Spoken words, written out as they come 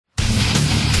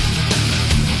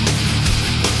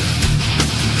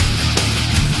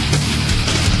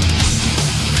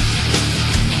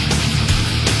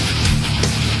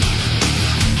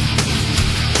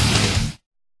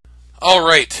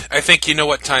Alright, I think you know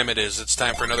what time it is. It's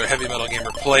time for another Heavy Metal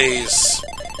Gamer Plays.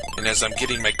 And as I'm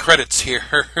getting my credits here,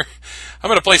 I'm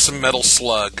going to play some Metal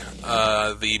Slug,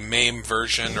 the MAME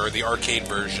version, or the arcade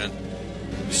version.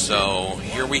 So,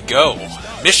 here we go.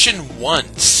 Mission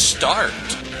 1, start.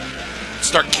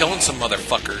 Start killing some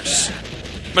motherfuckers.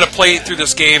 I'm going to play through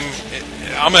this game.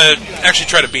 I'm going to actually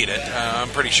try to beat it. I'm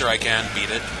pretty sure I can beat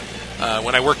it.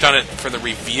 When I worked on it for the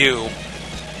review,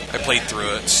 I played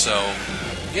through it, so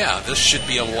yeah, this should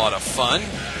be a lot of fun.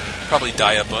 Probably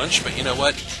die a bunch, but you know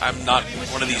what? I'm not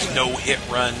one of these no-hit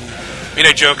run. I mean,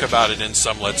 I joke about it in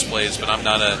some Let's Plays, but I'm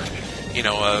not a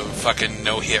fucking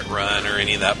no-hit run or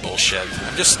any of that bullshit.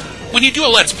 I'm just, when you do a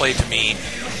Let's Play, to me,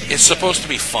 it's supposed to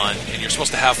be fun, and you're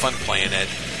supposed to have fun playing it,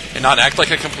 and not act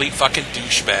like a complete fucking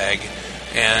douchebag.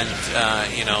 And,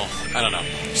 I don't know.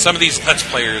 Some of these Let's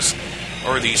Players,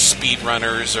 or these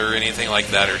speedrunners, or anything like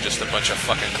that, are just a bunch of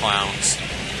fucking clowns.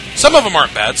 Some of them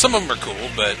aren't bad, some of them are cool,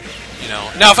 but, you know.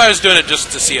 Now, if I was doing it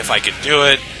just to see if I could do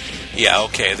it, yeah,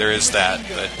 okay, there is that,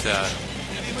 but,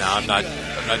 no, I'm not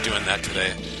doing that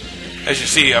today. As you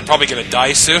see, I'm probably gonna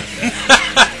die soon.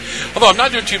 Although, I'm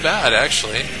not doing too bad,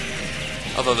 actually.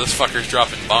 Although, this fucker's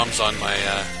dropping bombs on my,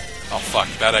 oh, fuck,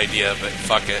 bad idea, but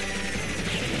fuck it.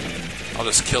 I'll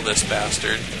just kill this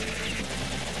bastard.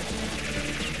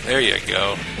 There you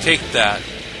go. Take that.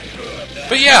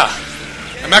 But yeah,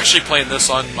 I'm actually playing this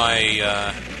on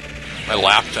my my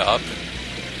laptop.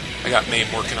 I got MAME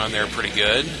working on there pretty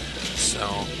good, so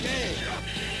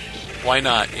why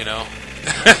not? You know.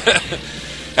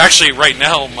 Actually, right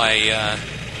now my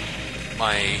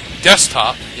my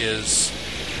desktop is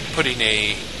putting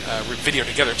a video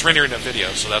together. It's rendering a video,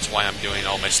 so that's why I'm doing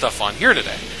all my stuff on here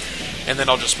today. And then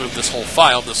I'll just move this whole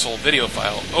file, this whole video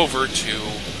file, over to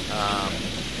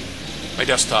my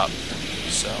desktop.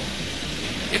 So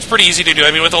it's pretty easy to do.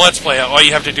 I mean, with a Let's Play, all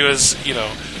you have to do is, you know,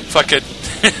 fucking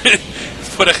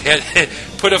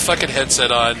put a fucking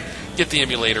headset on, get the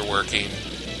emulator working,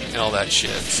 and all that shit.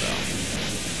 So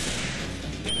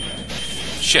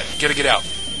shit, gotta get out.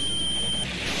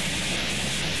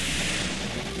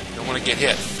 Don't want to get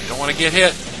hit. Don't want to get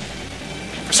hit.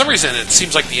 For some reason, it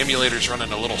seems like the emulator's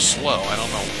running a little slow. I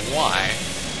don't know why.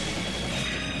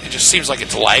 It just seems like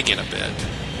it's lagging a bit.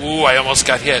 Ooh, I almost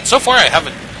got hit. So far, I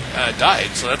haven't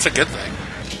died, so that's a good thing.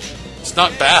 It's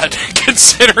not bad,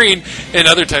 considering in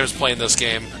other times playing this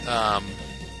game.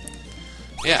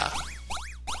 Yeah.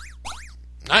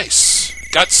 Nice.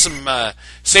 Got some,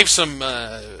 saved some,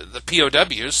 the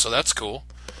POWs, so that's cool.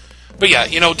 But yeah,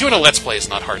 you know, doing a Let's Play is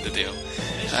not hard to do.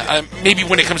 Maybe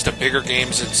when it comes to bigger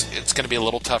games, it's going to be a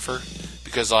little tougher,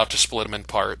 because I'll have to split them in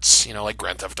parts, you know, like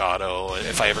Grand Theft Auto,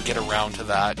 if I ever get around to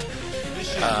that.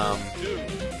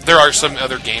 There are some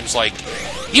other games, like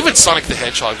even Sonic the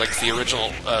Hedgehog, like the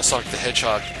original Sonic the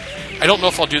Hedgehog. I don't know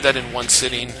if I'll do that in one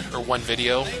sitting or one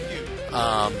video.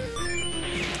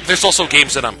 There's also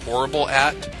games that I'm horrible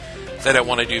at that I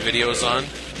want to do videos on.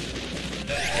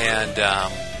 And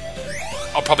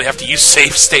I'll probably have to use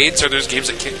save states, or there's games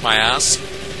that kick my ass.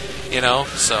 You know,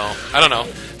 so I don't know.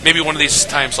 Maybe one of these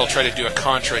times I'll try to do a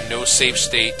Contra no save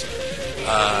state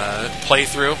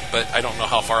playthrough, but I don't know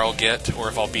how far I'll get or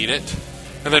if I'll beat it.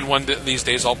 And then one of these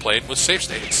days I'll play it with save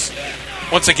states.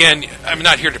 Once again, I'm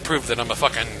not here to prove that I'm a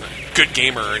fucking good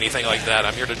gamer or anything like that.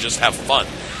 I'm here to just have fun.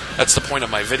 That's the point of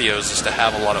my videos, is to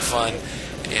have a lot of fun.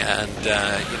 And,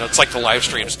 you know, it's like the live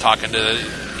streams, talking to,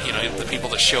 you know, the people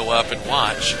that show up and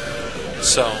watch.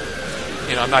 So,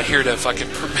 you know, I'm not here to fucking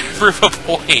prove a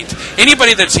point.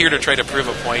 Anybody that's here to try to prove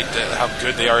a point, how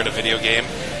good they are at a video game,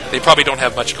 they probably don't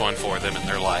have much going for them in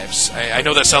their lives. I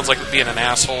know that sounds like being an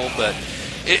asshole, but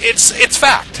it's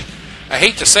fact. I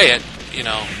hate to say it, you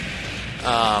know.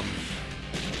 I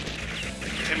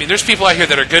mean, there's people out here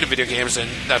that are good at video games, and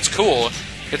that's cool.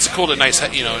 It's cool to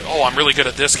you know, oh, I'm really good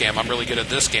at this game, I'm really good at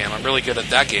this game, I'm really good at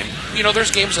that game. You know,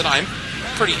 there's games that I'm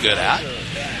pretty good at.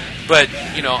 But,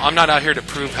 you know, I'm not out here to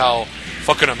prove how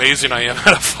fucking amazing I am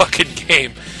at a fucking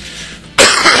game.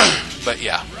 But,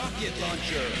 yeah.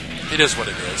 It is what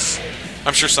it is.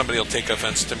 I'm sure somebody will take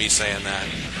offense to me saying that.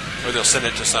 Or they'll send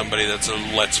it to somebody that's a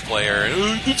Let's Player.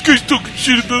 Oh, this guy's talking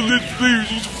shit about Let's Players.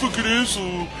 He's a fucking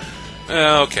asshole.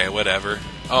 Okay, whatever.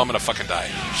 Oh, I'm gonna fucking die.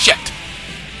 Shit.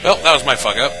 Well, that was my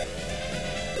fuck up.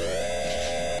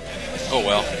 Oh,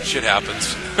 well. Shit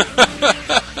happens.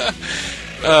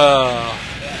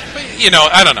 But, you know,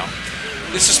 I don't know.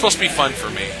 This is supposed to be fun for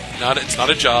me. It's not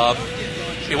a job.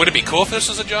 I mean, would it be cool if this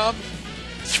was a job?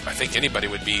 I think anybody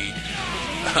would be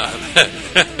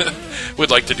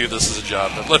would like to do this as a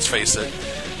job, but let's face it.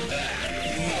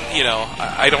 You know,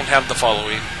 I don't have the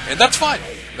following, and that's fine.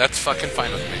 That's fucking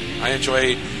fine with me. I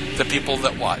enjoy the people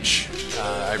that watch.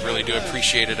 I really do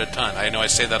appreciate it a ton. I know I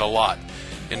say that a lot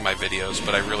in my videos,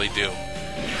 but I really do.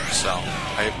 So,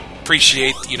 I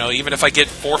appreciate, you know, even if I get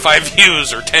 4 or 5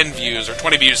 views, or 10 views, or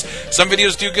 20 views, some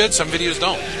videos do good, some videos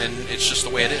don't, and it's just the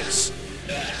way it is.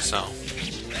 So.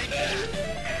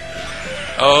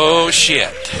 Oh,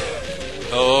 shit.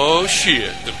 Oh,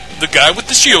 shit. The guy with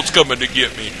the shield's coming to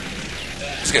get me.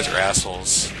 These guys are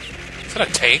assholes. Is that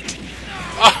a tank?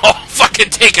 Oh, fucking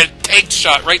take a tank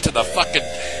shot right to the fucking...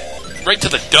 right to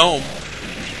the dome.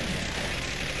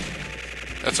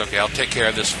 That's okay, I'll take care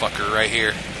of this fucker right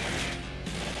here.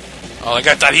 Oh, like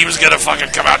I thought he was gonna fucking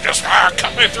come out and just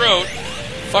cut my throat.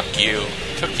 Fuck you.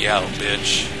 Took you out,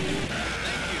 bitch.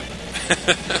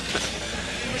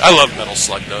 I love Metal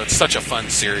Slug, though. It's such a fun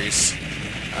series.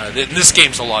 This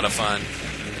game's a lot of fun.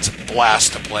 It's a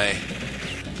blast to play.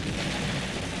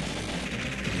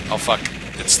 Oh, fuck.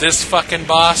 It's this fucking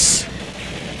boss?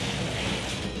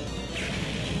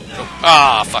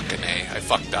 Ah, fucking A. I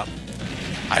fucked up.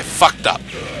 I fucked up.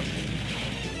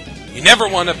 You never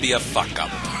want to be a fuck-up.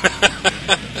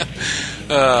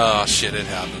 Oh, shit, it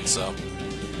happens, so.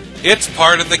 It's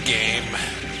part of the game.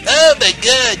 Oh, my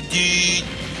God, dude.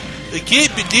 I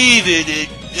can't believe it.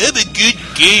 I'm a good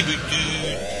gamer,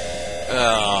 dude.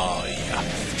 Oh, yeah.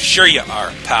 Sure you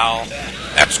are, pal.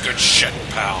 That's good shit,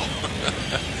 pal.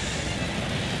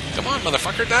 Come on,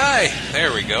 motherfucker, die.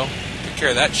 There we go. Take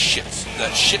care of that shit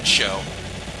show.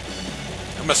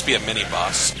 There must be a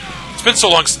mini-boss. It's been so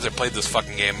long since I played this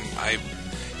fucking game, I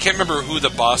can't remember who the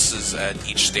bosses at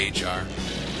each stage are.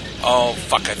 Oh,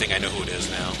 fuck, I think I know who it is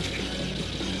now.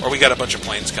 Or we got a bunch of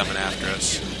planes coming after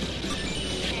us.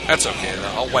 That's okay, though.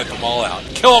 I'll wipe them all out.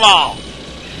 Kill them all!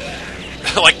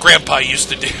 Like Grandpa used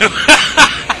to do.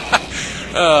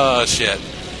 Oh, shit.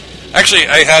 Actually,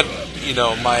 I had, you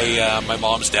know, my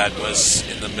mom's dad was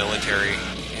in the military,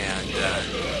 and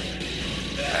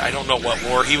I don't know what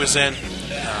war he was in.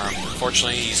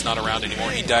 Unfortunately, he's not around anymore.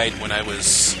 He died when I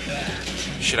was...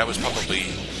 Shit, I was probably...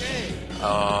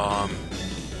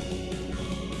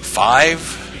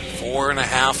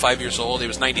 5 years old. He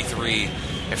was 93,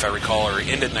 if I recall, or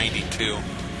into 92.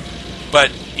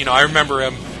 But, you know, I remember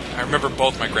him. I remember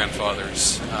both my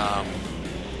grandfathers. Now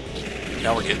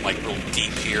we're getting, like, real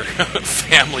deep here.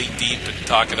 Family deep and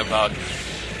talking about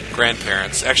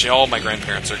grandparents. Actually, all my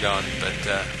grandparents are gone, but,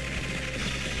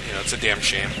 you know, it's a damn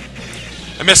shame.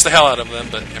 I miss the hell out of them,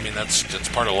 but, I mean, that's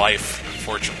part of life,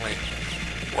 unfortunately.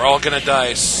 We're all gonna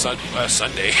die Sunday. Not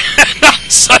Sunday!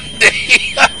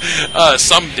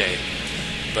 Someday.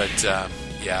 But,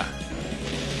 yeah.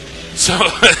 So,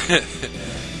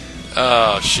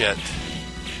 oh, shit.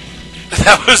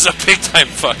 That was a big-time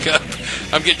fuck-up.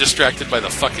 I'm getting distracted by the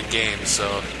fucking game,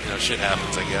 so, you know, shit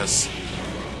happens, I guess.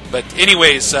 But,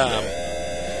 anyways,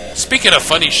 speaking of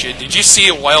funny shit, did you see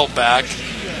a while back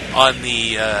on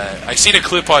the, I seen a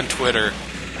clip on Twitter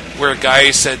where a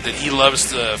guy said that he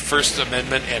loves the First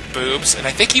Amendment and boobs, and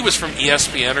I think he was from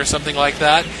ESPN or something like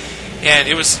that, and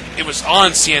it was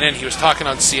on CNN. He was talking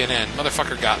on CNN.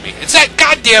 Motherfucker got me. It's that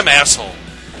goddamn asshole.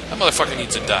 That motherfucker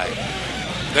needs to die.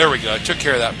 There we go. I took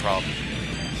care of that problem.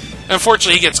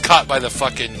 Unfortunately, he gets caught by the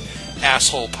fucking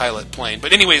asshole pilot plane.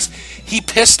 But anyways, he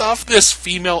pissed off this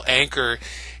female anchor,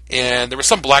 and there was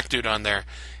some black dude on there.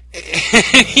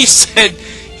 He said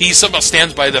he somehow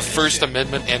stands by the First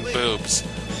Amendment and boobs.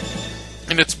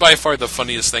 And it's by far the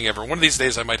funniest thing ever. One of these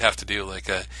days I might have to do like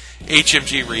a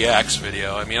HMG Reacts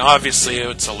video. I mean, obviously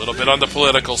it's a little bit on the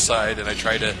political side, and I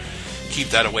try to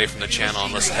keep that away from the channel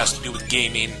unless it has to do with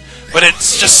gaming. But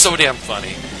it's just so damn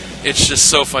funny. It's just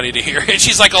so funny to hear. And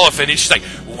she's like all offended. She's like,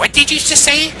 "What did you just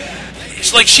say?"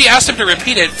 She's like, she asked him to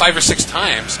repeat it 5 or 6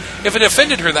 times. If it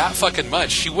offended her that fucking much,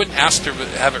 she wouldn't ask to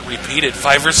have it repeated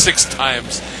 5 or 6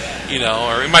 times. You know,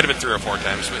 or it might have been 3 or 4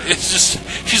 times. But it's just,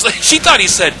 she's like, she thought he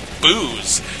said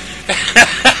booze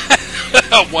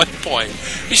at one point.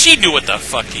 She knew what the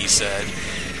fuck he said.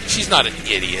 She's not an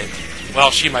idiot.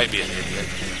 Well, she might be an idiot.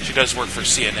 She does work for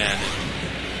CNN,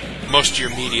 and most of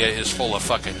your media is full of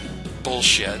fucking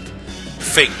bullshit.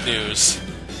 Fake news.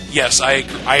 Yes, I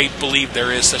believe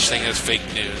there is such thing as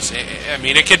fake news. I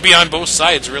mean, it could be on both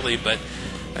sides, really, but,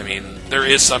 I mean, there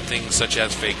is something such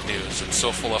as fake news. It's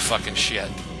so full of fucking shit.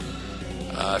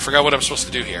 I forgot what I'm supposed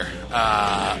to do here.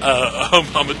 I'm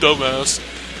a dumbass.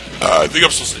 I think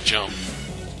I'm supposed to jump.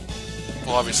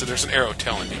 Well, obviously, there's an arrow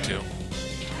telling me to.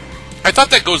 I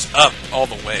thought that goes up all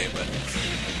the way, but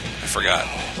I forgot.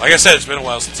 Like I said, it's been a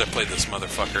while since I played this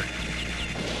motherfucker.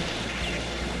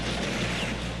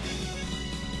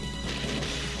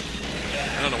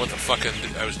 I don't know what the fucking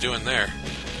I was doing there.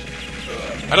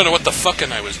 I don't know what the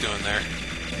fucking I was doing there.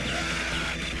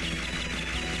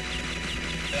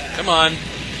 Come on.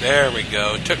 There we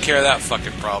go. Took care of that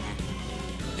fucking problem.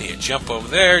 Then you jump over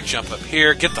there, jump up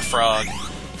here, get the frog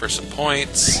for some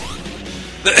points.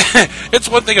 It's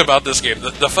one thing about this game.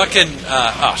 The fucking...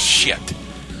 oh, shit.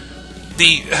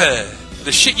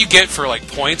 The shit you get for, like,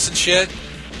 points and shit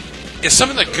is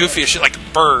some of the goofiest shit, like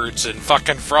birds and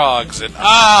fucking frogs and...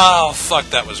 Oh, fuck,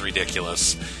 that was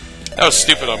ridiculous. That was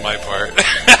stupid on my part.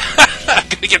 I'm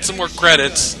gonna get some more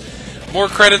credits. More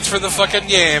credits for the fucking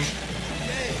game.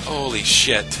 Holy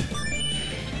shit.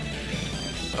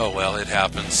 Oh, well, it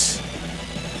happens.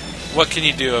 What can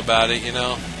you do about it, you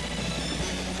know?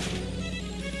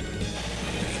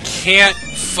 Can't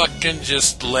fucking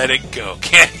just let it go,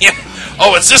 can you?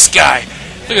 Oh, it's this guy!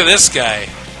 Look at this guy.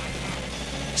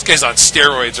 This guy's on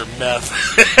steroids or meth.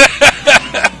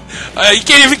 You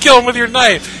can't even kill him with your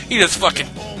knife. He just fucking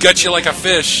guts you like a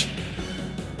fish.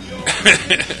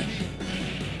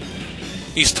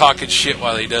 He's talking shit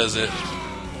while he does it.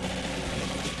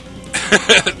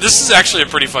 This is actually a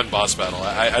pretty fun boss battle.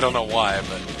 I don't know why,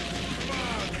 but...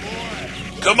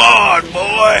 Come on,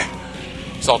 boy!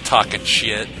 He's all talking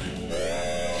shit.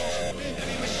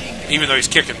 Even though he's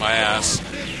kicking my ass.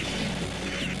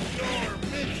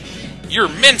 You're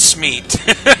mincemeat!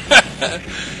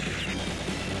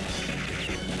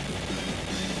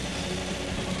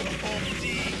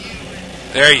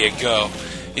 There you go.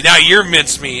 Now you're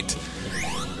mincemeat.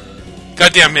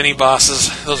 Goddamn mini bosses.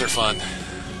 Those are fun.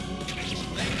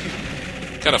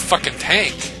 Got a fucking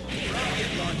tank.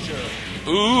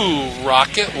 Ooh,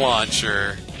 rocket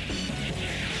launcher.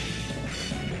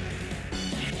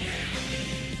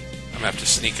 I'm gonna have to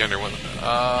sneak under one.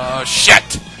 Oh,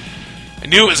 shit! I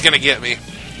knew it was gonna get me.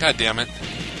 God damn it.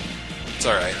 It's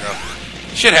alright,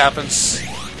 though. Shit happens.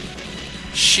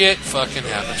 Shit fucking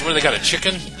happens. What do they got, a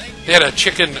chicken? They had a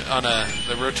chicken on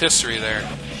the rotisserie there.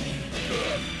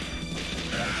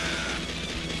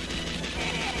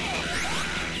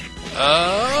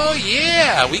 Oh,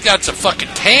 yeah! We got some fucking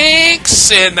tanks,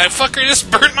 and that fucker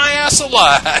just burnt my ass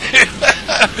alive!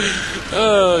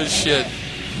 Oh, shit.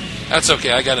 That's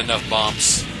okay, I got enough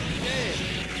bombs.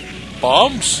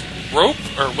 Bombs? Rope?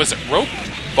 Or was it rope?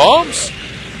 Bombs?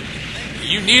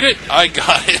 You need it? I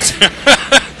got it.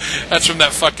 That's from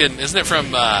that fucking... Isn't it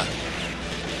from,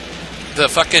 the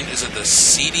fucking... Is it the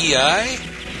CDI?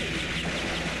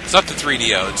 It's not the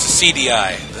 3DO, it's the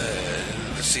CDI.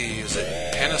 Let's see, is it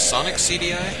Panasonic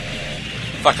CDI?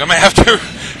 Fuck, I might have to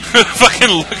fucking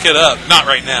look it up. Not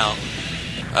right now.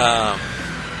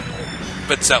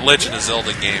 But it's that Legend of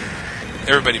Zelda game.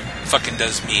 Everybody fucking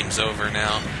does memes over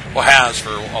now. Well, has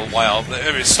for a while.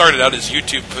 I mean, it started out as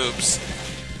YouTube poops.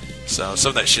 So, some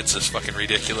of that shit's just fucking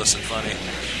ridiculous and funny.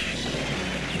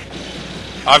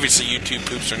 Obviously, YouTube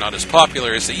poops are not as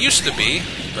popular as they used to be,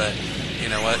 but you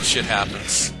know what? Shit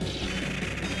happens.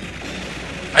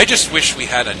 I just wish we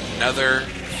had another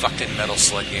fucking Metal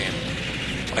Slug game.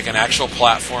 Like an actual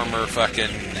platformer fucking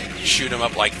shoot 'em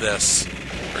up like this.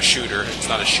 Or shooter. It's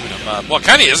not a shoot 'em up. Well, it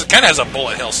kind of is. It kind of has a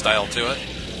bullet hell style to it.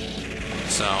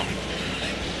 So,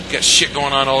 got shit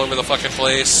going on all over the fucking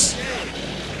place.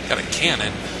 Got a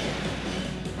cannon.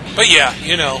 But yeah,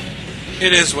 you know,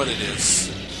 it is what it is.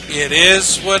 It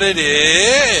is what it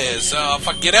is. Oh,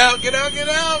 fuck, get out, get out, get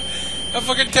out! That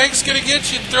fucking tank's gonna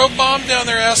get you. Throw a bomb down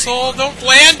there, asshole. Don't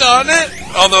land on it!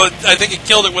 Although, I think it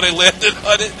killed it when I landed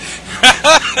on it.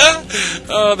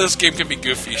 Oh, this game can be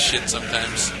goofy as shit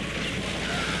sometimes.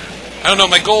 I don't know,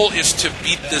 my goal is to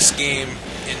beat this game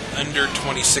in under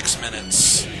 26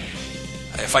 minutes.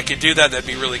 If I could do that, that'd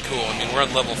be really cool. I mean, we're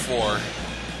on level 4.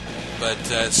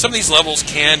 But some of these levels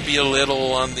can be a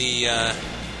little on the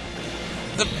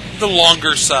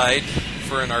longer side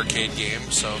for an arcade game,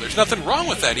 so there's nothing wrong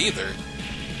with that either.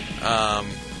 Oh,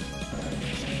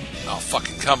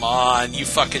 fucking come on, you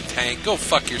fucking tank. Go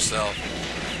fuck yourself.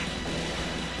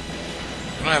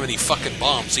 I don't have any fucking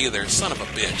bombs either, son of a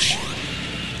bitch.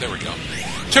 There we go.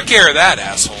 Took care of that,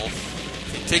 asshole.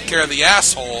 Take care of the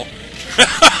asshole.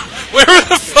 Whatever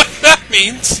the fuck that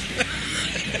means.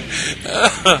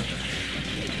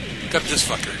 Got this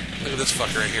fucker. Look at this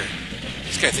fucker right here.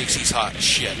 This guy thinks he's hot as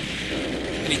shit.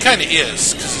 And he kind of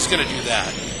is, because he's going to do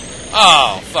that.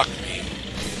 Oh, fuck me.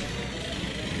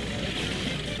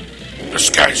 This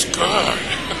guy's good.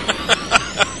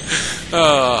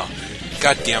 Oh,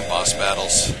 goddamn boss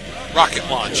battles. Rocket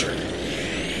launcher.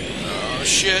 Oh,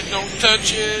 shit, don't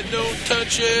touch it, don't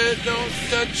touch it, don't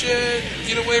touch it.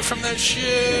 Get away from that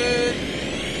shit.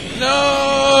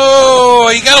 No!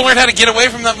 You gotta learn how to get away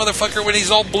from that motherfucker when he's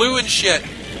all blue and shit.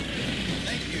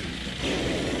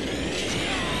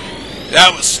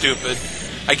 That was stupid.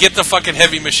 I get the fucking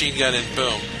heavy machine gun and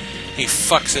boom. He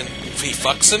fucks he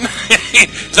fucks him?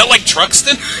 Is that like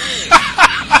Truxton?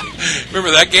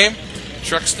 Remember that game?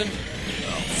 Truxton?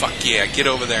 Oh, fuck yeah. Get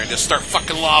over there and just start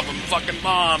fucking lobbing fucking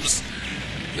bombs.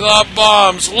 Lob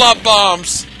bombs. Lob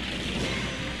bombs.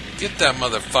 Get that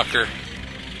motherfucker.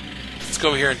 Let's go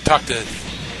over here and talk to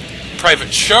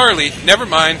Private Charlie. Never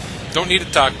mind. Don't need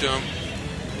to talk to him.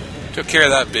 Took care of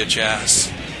that bitch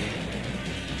ass.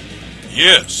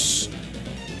 Yes.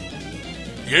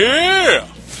 Yeah.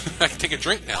 I can take a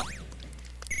drink now.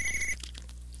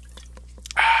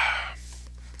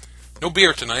 No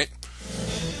beer tonight.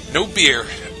 No beer.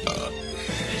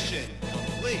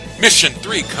 Mission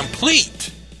 3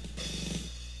 complete.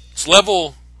 It's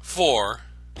level 4.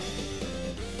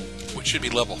 Which should be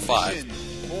level 5.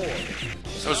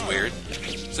 That was weird.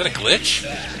 Is that a glitch?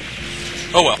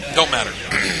 Oh well, don't matter.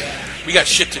 We got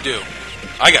shit to do.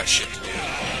 I got shit to do.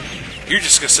 You're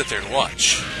just gonna sit there and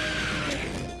watch.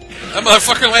 That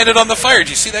motherfucker landed on the fire. Did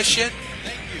you see that shit?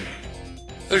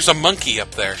 There's a monkey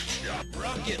up there.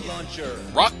 Rocket launcher.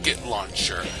 Rocket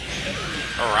launcher.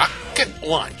 A rocket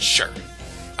launcher.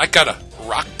 I got a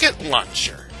rocket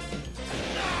launcher.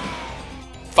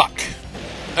 Fuck.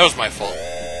 That was my fault.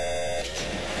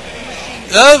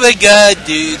 Oh my god,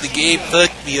 dude. The game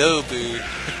fucked me over.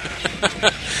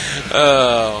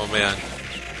 Oh, man.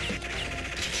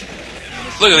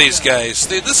 Look at these guys.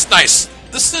 This is nice.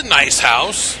 This is a nice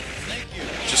house.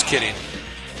 Just kidding.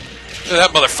 Look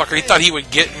at that motherfucker. He thought he would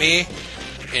get me.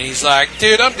 And he's like,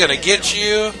 dude, I'm gonna get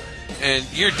you. And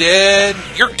you're dead.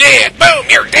 You're dead. Boom,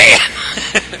 you're dead.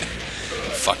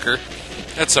 Fucker.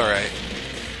 That's alright.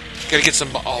 Gotta get some...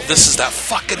 Oh, this is that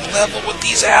fucking level with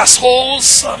these assholes.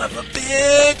 Son of a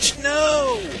bitch.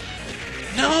 No.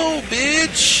 No,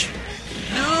 bitch.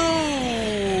 No.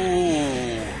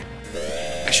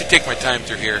 I should take my time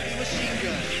through here.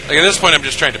 Like, at this point, I'm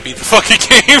just trying to beat the fucking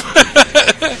game.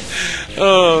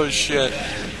 Oh, shit.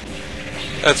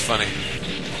 That's funny.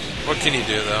 What can you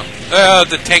do, though?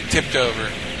 The tank tipped over.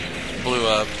 Blew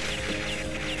up.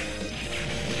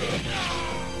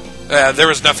 There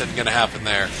was nothing gonna happen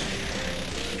there.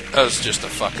 That was just a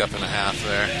fuck up and a half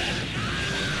there.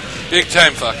 Big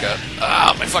time fuck up.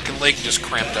 Ah, my fucking leg just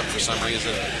cramped up for some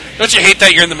reason. Don't you hate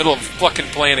that you're in the middle of fucking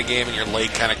playing a game and your leg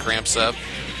kind of cramps up?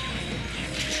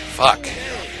 Fuck.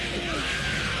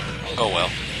 Oh well.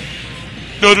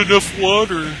 Not enough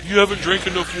water. You haven't drank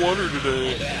enough water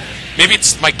today. Maybe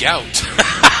it's my gout.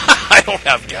 I don't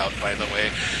have gout, by the way.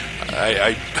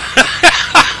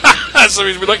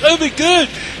 Somebody's be like, oh my god,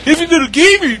 every little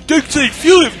gamer ducks like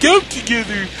Phil have gout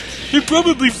together. They're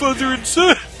probably father and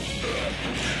son.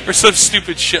 Or some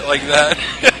stupid shit like that.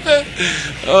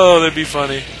 Oh, that'd be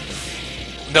funny.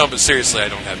 No, but seriously, I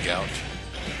don't have gout.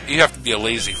 You have to be a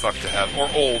lazy fuck to have, or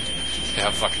old, to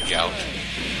have fucking gout.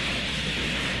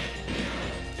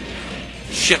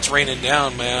 Shit's raining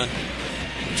down, man.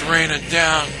 It's raining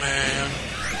down, man.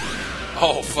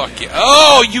 Oh, fuck yeah.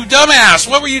 Oh, you dumbass!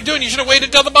 What were you doing? You should have waited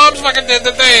until the bombs fucking did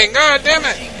the thing. God damn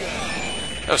it.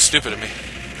 That was stupid of me.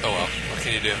 Oh, well. What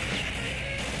can you do?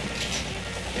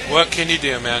 What can you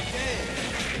do, man?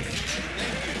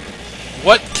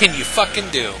 What can you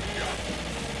fucking do?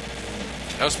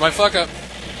 That was my fuck up.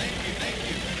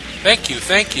 Thank you,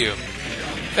 thank you.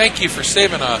 Thank you for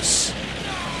saving us.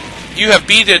 You have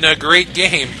beaten a great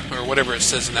game. Or whatever it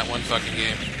says in that one fucking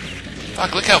game.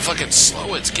 Fuck, look how fucking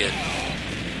slow it's getting.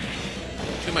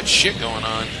 Too much shit going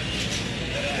on.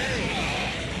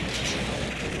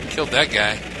 Killed that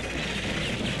guy.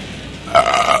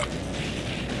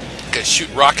 Gonna shoot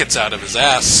rockets out of his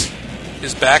ass.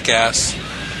 His back ass.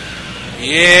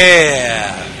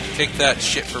 Yeah! Take that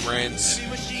shit for brains.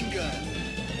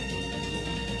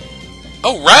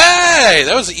 Alright!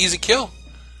 That was an easy kill.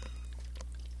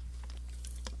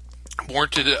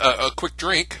 Warranted a quick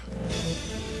drink.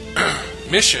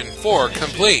 Mission 4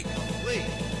 complete.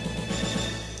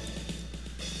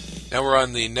 Now we're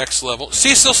on the next level.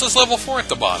 See, it still says level 4 at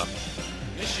the bottom.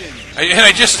 And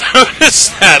I just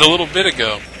noticed that a little bit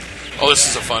ago. Oh, this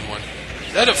is a fun one.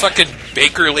 Is that a fucking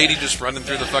baker lady just running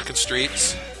through the fucking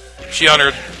streets? She on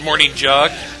her morning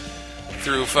jog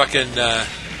through fucking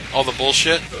all the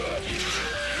bullshit?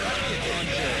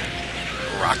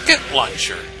 Rocket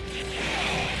launcher.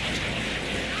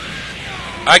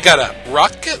 I got a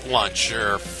rocket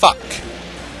launcher. Fuck.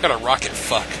 Got a rocket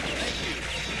fuck.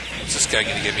 Is this guy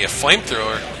gonna give me a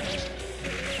flamethrower?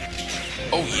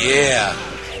 Oh yeah.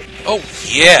 Oh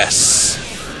yes.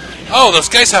 Oh, those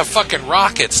guys have fucking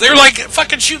rockets. They're like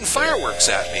fucking shooting fireworks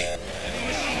at me.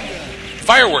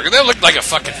 Firework. That looked like a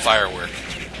fucking firework.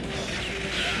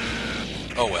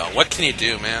 Oh well. What can you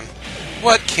do, man?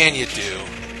 What can you do?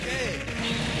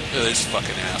 Look at this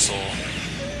fucking asshole.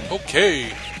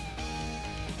 Okay.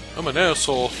 I'm an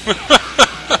asshole.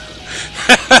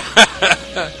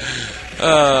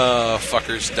 Oh,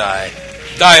 fuckers, die.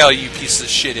 Die, all you pieces of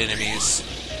shit enemies.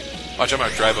 Watch, I'm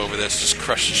gonna drive over this, just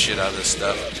crush the shit out of this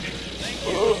stuff.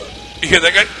 You hear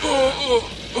that guy?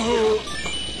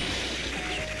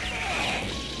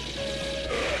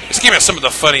 This game has some of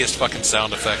the funniest fucking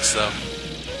sound effects, though.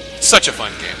 Such a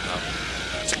fun game, though.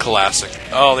 It's a classic.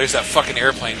 Oh, there's that fucking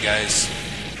airplane, guys.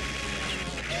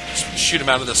 Just shoot them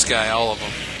out of the sky, all of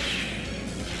them.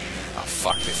 Oh,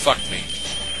 fuck, they fucked me.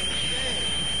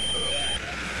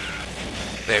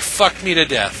 They fucked me to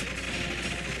death.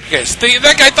 You guys think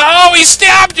that guy thought, oh, he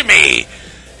stabbed me!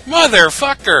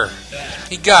 Motherfucker!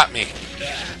 He got me.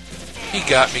 He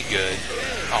got me good.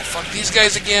 Oh, fuck these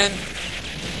guys again.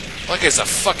 That guy's a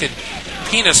fucking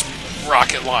penis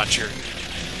rocket launcher.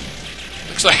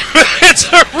 Looks like it's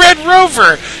a Red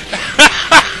Rover!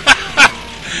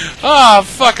 Oh,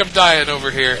 fuck, I'm dying over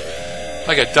here.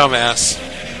 Like a dumbass.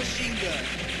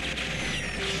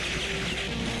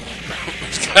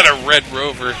 He's got a Red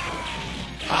Rover.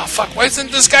 Oh, fuck, why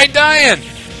isn't this guy dying?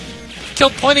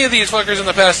 Killed plenty of these fuckers in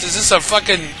the past. Is this a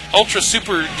fucking ultra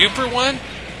super duper one?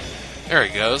 There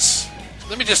he goes.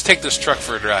 Let me just take this truck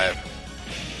for a drive.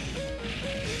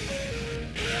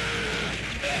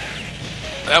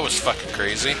 That was fucking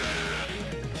crazy.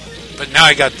 But now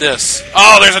I got this.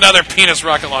 Oh, there's another penis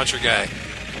rocket launcher guy.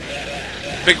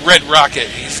 Big red rocket.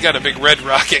 He's got a big red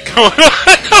rocket going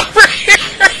on over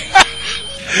here.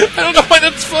 I don't know why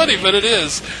that's funny, but it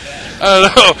is. I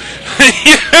don't know.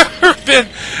 You ever been...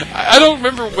 I don't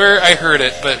remember where I heard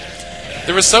it, but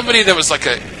there was somebody that was like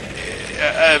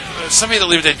somebody that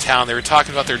lived in town. They were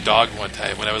talking about their dog one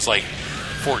time when I was like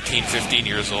 14, 15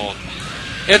 years old.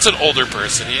 It's an older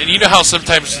person, and you know how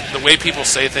sometimes the way people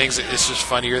say things is just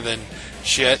funnier than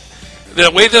shit?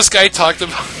 The way this guy talked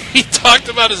about... He talked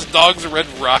about his dog's red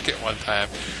rocket one time.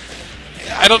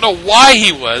 I don't know why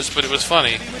he was, but it was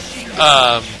funny.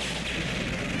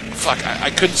 Fuck,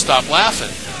 I couldn't stop laughing.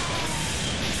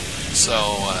 So,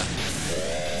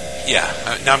 yeah,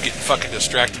 now I'm getting fucking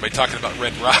distracted by talking about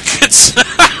red rockets.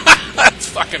 That's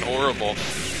fucking horrible.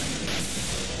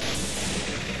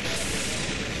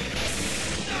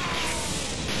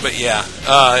 But yeah,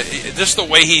 just the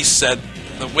way he said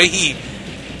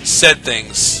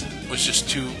things was just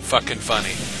too fucking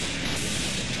funny.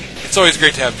 It's always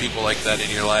great to have people like that in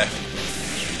your life.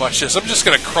 Watch this. I'm just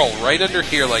gonna crawl right under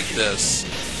here like this,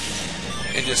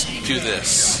 and just do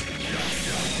this.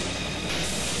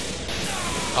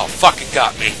 Oh, fuck! It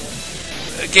got me.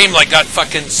 A game like got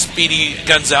fucking Speedy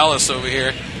Gonzalez over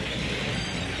here.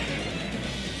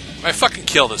 I fucking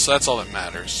killed it, so that's all that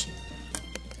matters.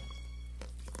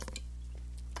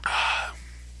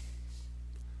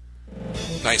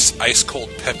 Nice ice cold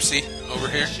Pepsi over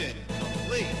here.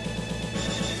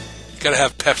 Gotta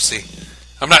have Pepsi.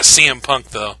 I'm not CM Punk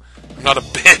though. I'm not a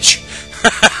bitch.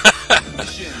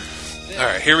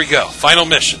 Alright, here we go. Final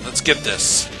mission. Let's get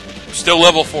this. Still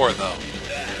level 4 though.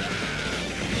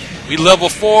 We level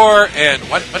 4 and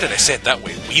why did I say it that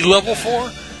way? We level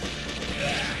 4?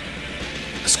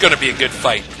 It's gonna be a good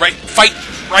fight. Right, fight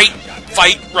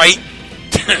right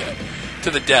to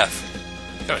the death.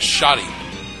 Got a shotty.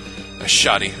 A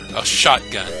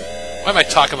shotgun. Why am I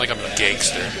talking like I'm a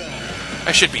gangster?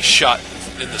 I should be shot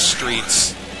in the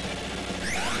streets.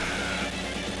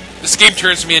 This game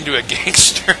turns me into a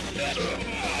gangster.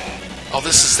 Oh,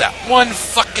 this is that one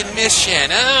fucking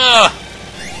mission. Oh!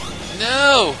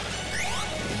 No!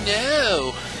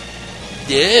 No!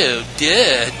 No!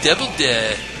 Duh! Double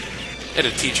duh! I had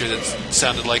a teacher that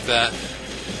sounded like that.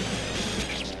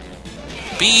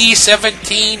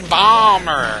 B-17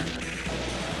 bomber!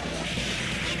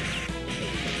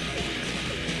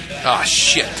 Ah,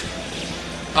 shit.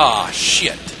 Ah,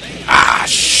 shit. Ah,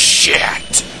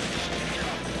 shit!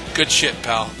 Good shit,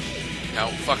 pal. Now,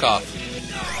 fuck off.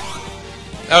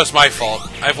 That was my fault.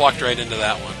 I've walked right into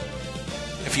that one.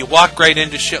 If you walk right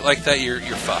into shit like that, you're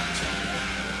fucked.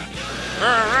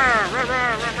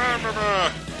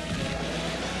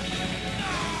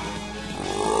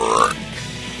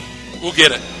 We'll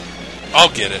get it. I'll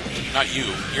get it. Not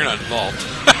you. You're not involved.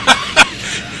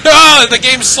 Oh, the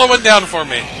game's slowing down for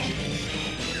me.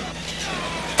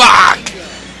 Fuck!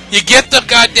 You get the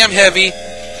goddamn heavy,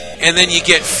 and then you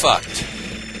get fucked.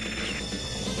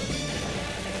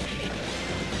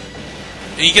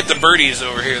 And you get the birdies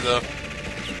over here, though.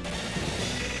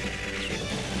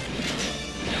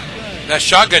 That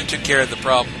shotgun took care of the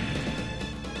problem.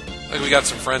 Like we got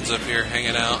some friends up here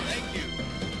hanging out.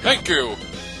 Thank you!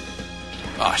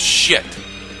 Aw, shit.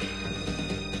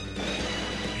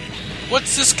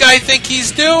 What's this guy think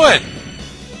he's doing?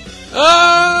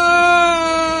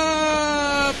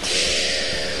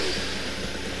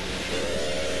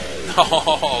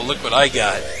 Oh, look what I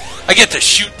got. I get to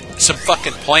shoot some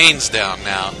fucking planes down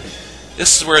now.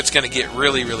 This is where it's going to get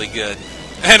really, really good.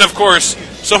 And, of course,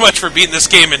 so much for beating this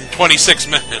game in 26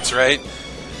 minutes, right?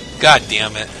 God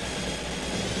damn it.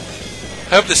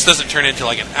 I hope this doesn't turn into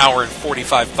like an hour and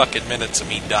 45 fucking minutes of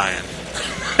me dying.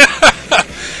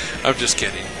 I'm just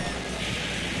kidding.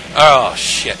 Oh,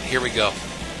 shit. Here we go.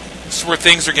 This is where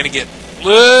things are going to get a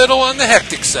little on the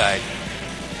hectic side.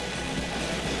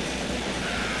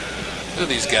 Look at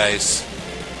these guys.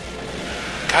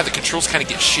 God, the controls kind of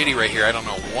get shitty right here. I don't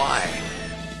know why.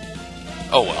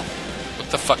 Oh, well. What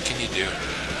the fuck can you do?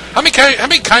 How many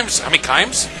times am I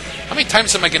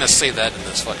going to say that in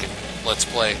this fucking Let's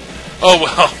Play? Oh,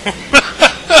 well.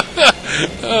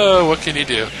 Oh, what can you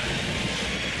do?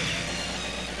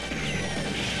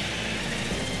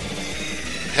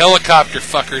 Helicopter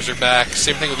fuckers are back.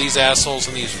 Same thing with these assholes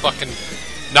and these fucking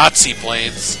Nazi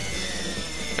planes.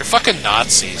 They're fucking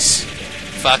Nazis.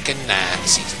 Fucking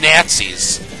Nazis.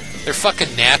 Nazis. They're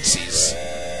fucking Nazis.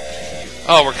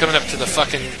 Oh, we're coming up to the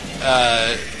fucking,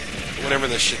 whatever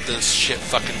this shit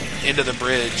fucking end of the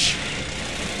bridge.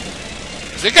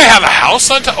 Does that guy have a house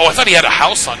on top? Oh, I thought he had a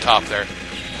house on top there.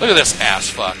 Look at this ass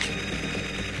fuck.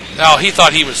 Oh, he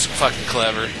thought he was fucking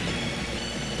clever.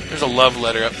 There's a love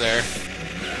letter up there.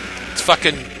 It's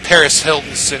fucking Paris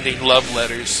Hilton sending love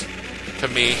letters to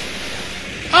me.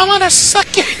 I wanna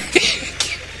suck your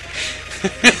dick.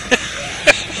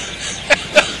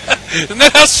 Isn't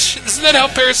that how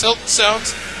Paris Hilton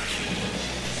sounds?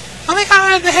 Oh my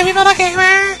god, the heavy metal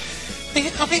gamer!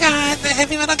 Oh my god, the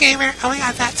heavy metal gamer! Oh my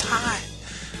god, that's hot.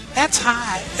 That's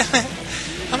hot.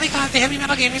 Oh my god, the heavy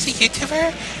metal gamer's a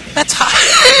YouTuber? That's hot.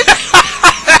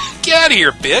 Get out of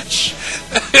here, bitch!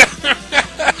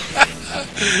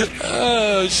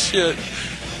 Oh, shit.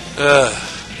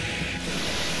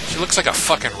 She looks like a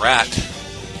fucking rat.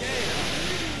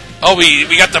 Oh, we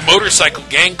got the motorcycle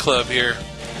gang club here.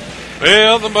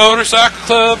 Well, the motorcycle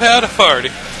club had a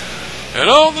party, and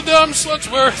all the dumb sluts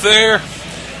were there.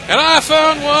 And I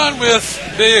found one with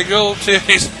big old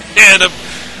titties and a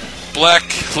black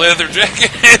leather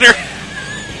jacket in her.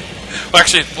 Well,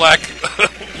 actually, it's black.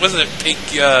 Wasn't it pink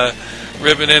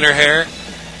ribbon in her hair?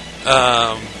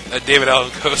 A David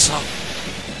Allen Coe song.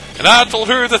 And I told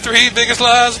her the 3 biggest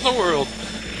lies in the world.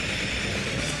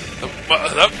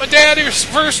 My daddy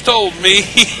first told me.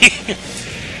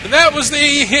 And that was the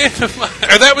end of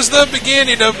that was the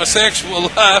beginning of my sexual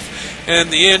life and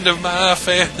the end of my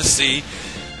fantasy.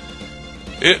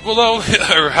 It will only,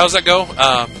 or how's that go?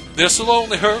 This will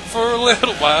only hurt for a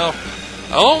little while.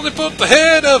 I'll only put the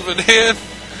head of it in.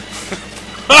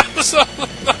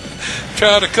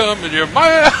 Try to come in your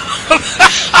mouth.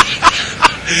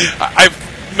 I've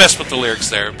messed with the lyrics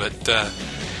there, but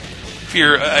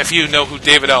if you know who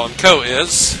David Allen Coe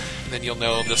is, then you'll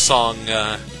know the song.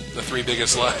 The 3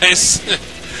 biggest lies.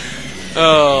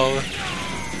 Oh.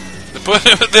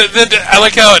 I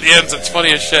like how it ends. It's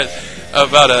funny as shit.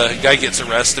 About a guy gets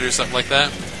arrested or something like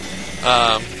that.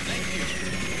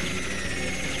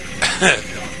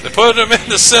 They put him in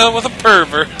the cell with a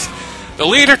pervert. The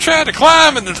leader tried to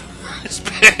climb in his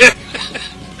bed.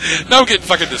 Now I'm getting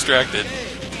fucking distracted.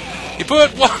 He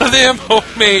put one of them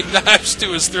homemade knives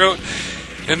to his throat.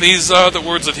 And these are the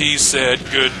words that he said,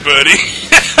 "Good buddy."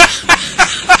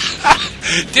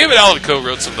 David Allen Coe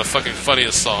wrote some of the fucking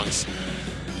funniest songs,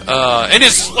 and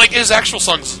his actual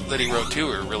songs that he wrote too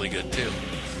are really good too.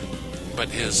 But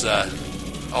his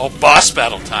Boss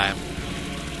Battle Time,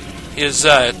 his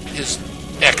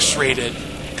X-rated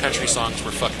country songs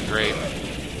were fucking great.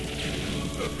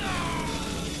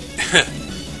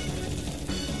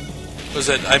 Was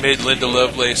that I Made Linda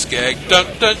Lovelace gag? Dun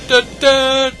dun dun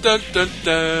dun dun dun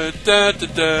dun dun dun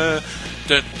dun.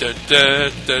 Dun, dun, dun,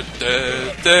 dun, dun,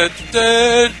 dun,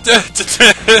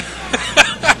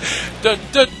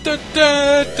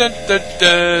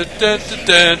 dun, dun,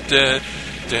 dun, dun,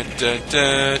 dun,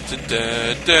 dun, dun,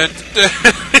 dun,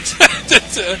 dun,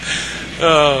 dun.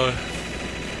 Oh.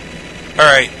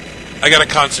 Alright. I gotta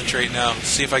concentrate now.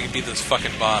 See if I can beat this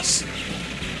fucking boss.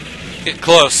 Getting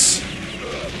close.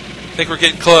 I think we're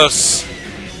getting close.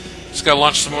 Just gotta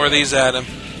launch some more of these at him.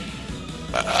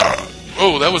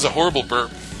 Oh, that was a horrible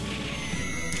burp.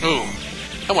 Oh,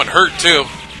 that one hurt too.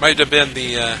 Might have been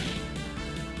the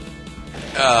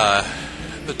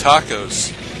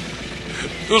tacos.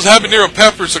 Those habanero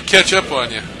peppers will catch up on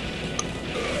you.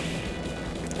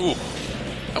 Ooh,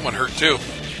 that one hurt too.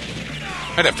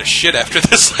 I'd have to shit after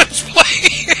this Let's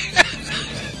Play.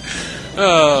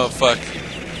 Oh, fuck.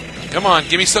 Come on,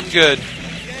 give me something good.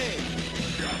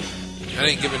 That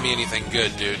ain't giving me anything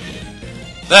good, dude.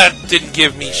 That didn't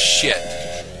give me shit.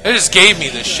 It just gave me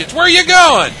this shit. Where are you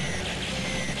going?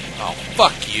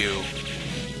 Fuck you.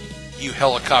 You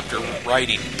helicopter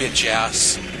riding bitch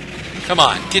ass. Come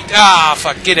on,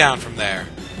 fuck, get down from there.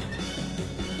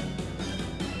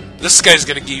 This guy's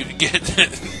gonna get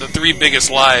the 3 biggest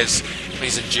lies when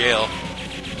he's in jail.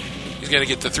 He's gonna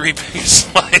get the 3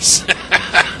 biggest lies.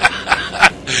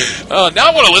 Oh, now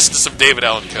I want to listen to some David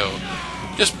Allan Coe.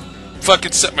 Just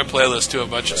fucking set my playlist to a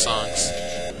bunch of songs.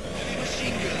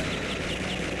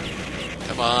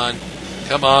 Come on.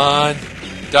 Come on.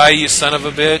 Die, you son of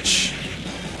a bitch.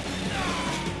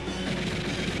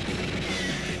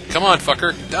 Come on,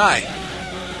 fucker. Die.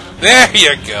 There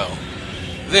you go.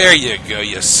 There you go,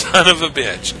 you son of a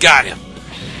bitch. Got him.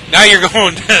 Now you're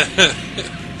going to...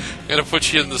 Gonna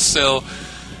put you in the cell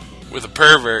with a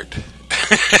pervert.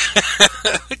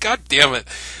 God damn it.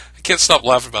 I can't stop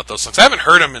laughing about those songs. I haven't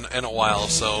heard them in a while,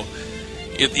 so...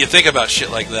 You think about shit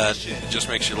like that, it just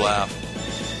makes you laugh.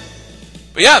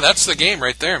 But yeah, that's the game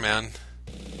right there, man.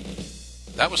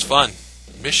 That was fun.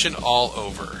 Mission all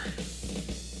over.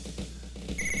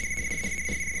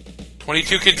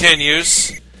 22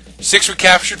 continues. 6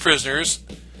 recaptured prisoners.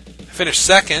 I finished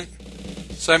second,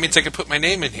 so that means I can put my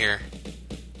name in here.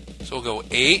 So we'll go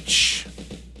H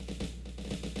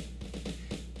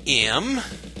M.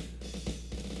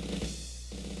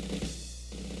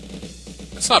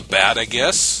 That's not bad, I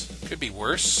guess. Could be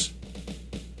worse.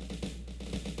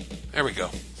 There we go.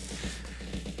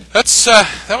 That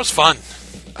was fun.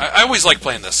 I always like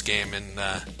playing this game, and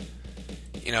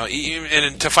you know,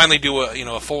 and to finally do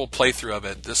a full playthrough of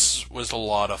it, this was a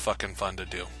lot of fucking fun to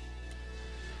do.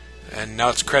 And now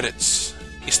it's credits.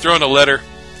 He's throwing a letter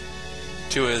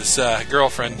to his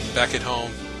girlfriend back at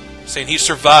home, saying he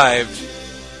survived,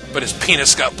 but his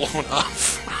penis got blown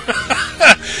off.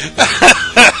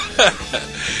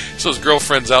 So his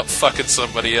girlfriend's out fucking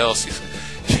somebody else.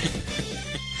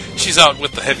 She's out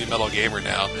with the heavy metal gamer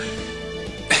now.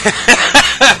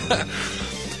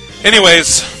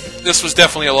 Anyways, this was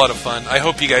definitely a lot of fun. I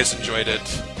hope you guys enjoyed it,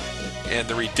 and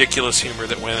the ridiculous humor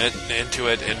that went into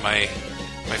it, and my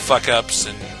fuck-ups,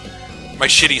 and my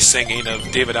shitty singing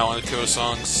of David Allan Coe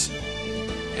songs,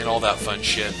 and all that fun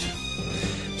shit.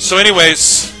 So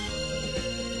anyways,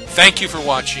 thank you for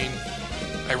watching.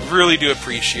 I really do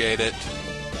appreciate it.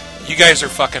 You guys are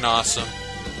fucking awesome.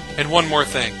 And one more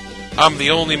thing. I'm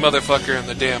the only motherfucker in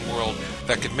the damn world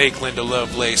that can make Linda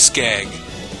Lovelace skag.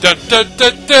 Dun dun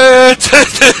dun dun dun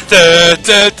dun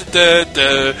dun dun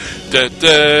dun dun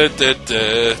dun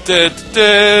dun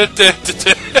dun dun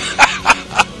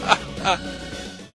dun.